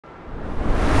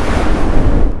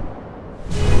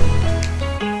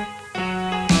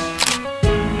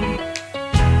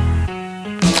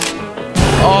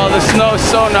snow's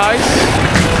so nice.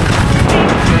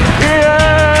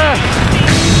 Yeah!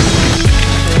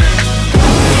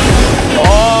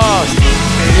 Oh,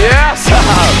 yes!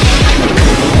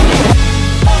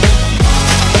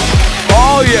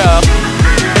 Oh yeah!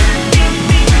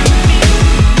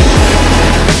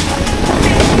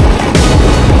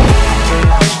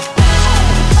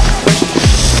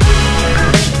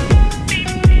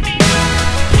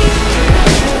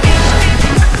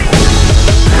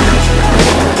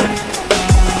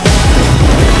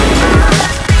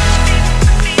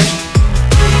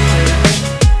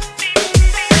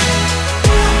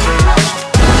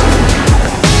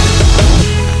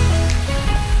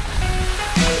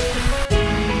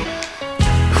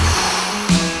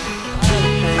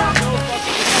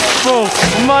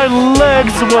 My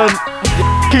legs went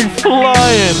f***ing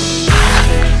flying.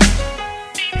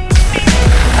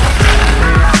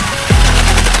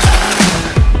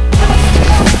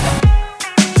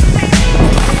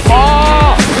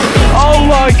 Oh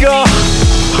my god.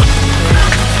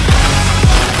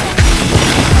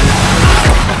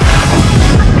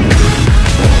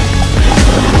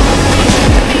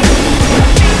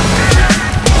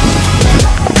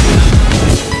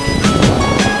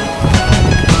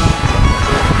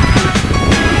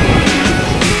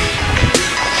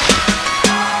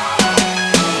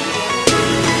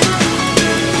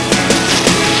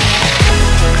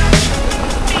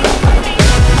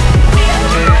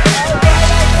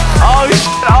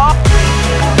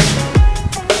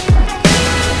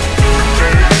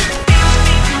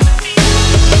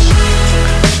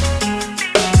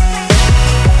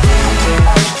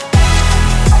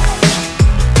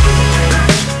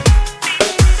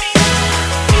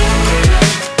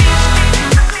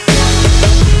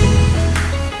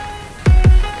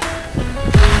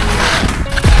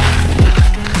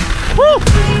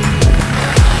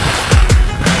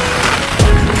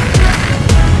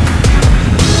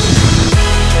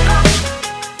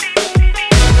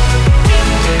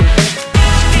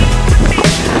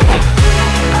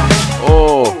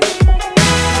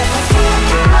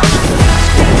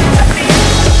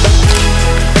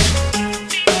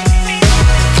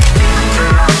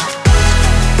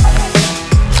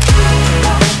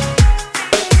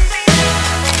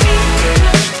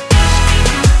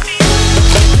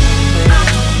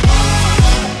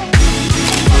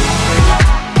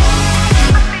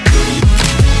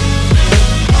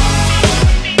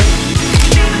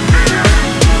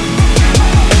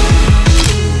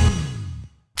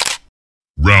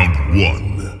 Round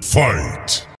 1,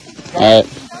 fight! Alright,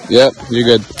 yep, you're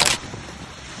good.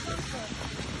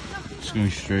 Just going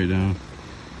straight down.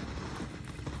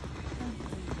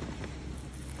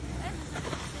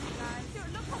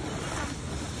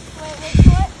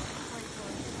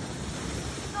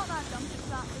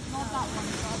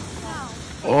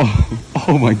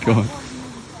 Oh my god.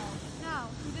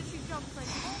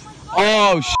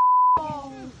 Oh sh**.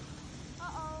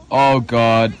 Oh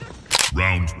god.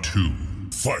 Round 2,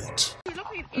 fight!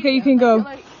 Okay, you can go.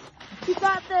 You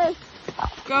got this.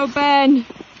 Go, Ben.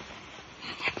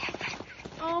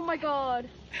 Oh my god.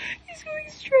 He's going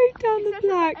straight down the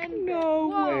black. No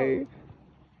way.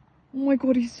 Oh my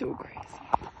god, he's so crazy.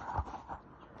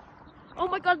 Oh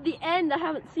my god, the end. I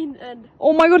haven't seen the end.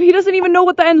 Oh my god, he doesn't even know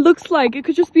what the end looks like. It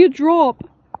could just be a drop.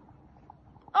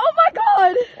 Oh my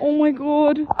god. Oh my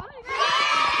god.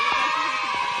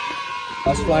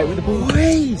 First flight with the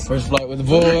boys! First flight with the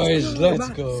boys, let's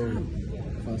go!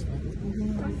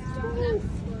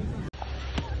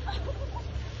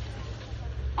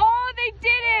 Oh, they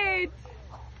did it!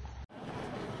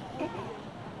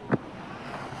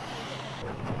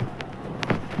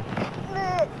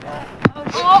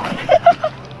 Oh.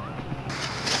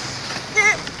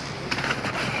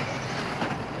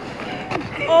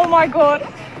 Oh my god.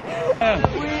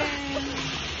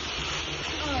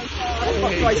 How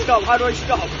do I stop? How do I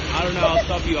stop? I don't know, I'll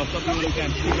stop you when you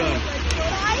can. Keep going.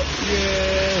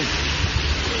 Yeah.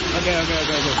 Okay.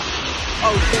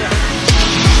 Oh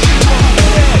shit.